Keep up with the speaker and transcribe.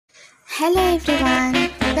Hello everyone,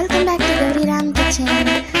 welcome back to Gowri kitchen.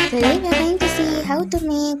 Today we are going to see how to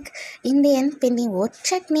make Indian Pennywort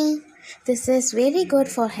chutney. This is very good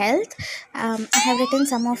for health. I have written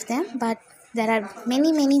some of them, but there are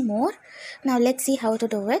many more. Now let's see how to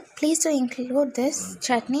do it. Please do include this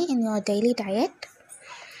chutney in your daily diet.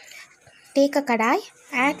 Take a kadai,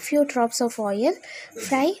 add few drops of oil,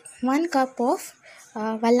 fry 1 cup of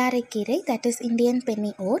vallare kire, that is Indian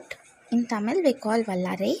Pennywort. In Tamil we call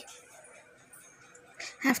vallare.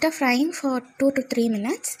 After frying for 2 to 3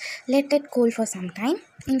 minutes, let it cool for some time.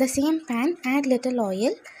 In the same pan, add little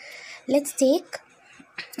oil. Let's take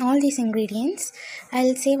all these ingredients.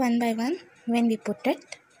 I'll say one by one when we put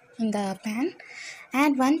it in the pan.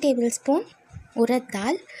 Add 1 tablespoon urad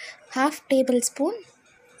dal, half tablespoon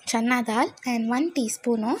chana dal and 1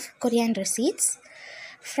 teaspoon of coriander seeds.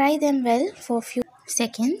 Fry them well for few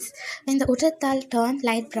seconds. When the urad dal turns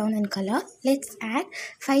light brown in color, let's add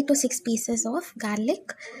 5 to 6 pieces of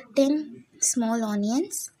garlic, 10 small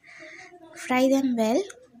onions. Fry them well.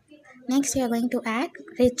 Next we are going to add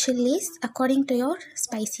red chilies according to your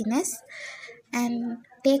spiciness and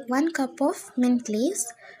take 1 cup of mint leaves.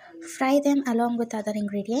 Fry them along with other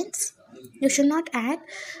ingredients. You should not add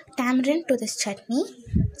tamarind to this chutney.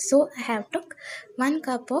 So I have took 1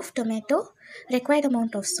 cup of tomato, required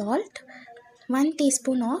amount of salt, 1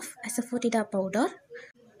 teaspoon of asafoetida powder,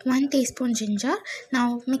 1 teaspoon ginger.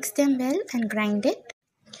 Now mix them well and grind it.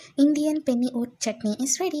 Indian Pennywort chutney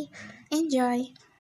is ready. Enjoy.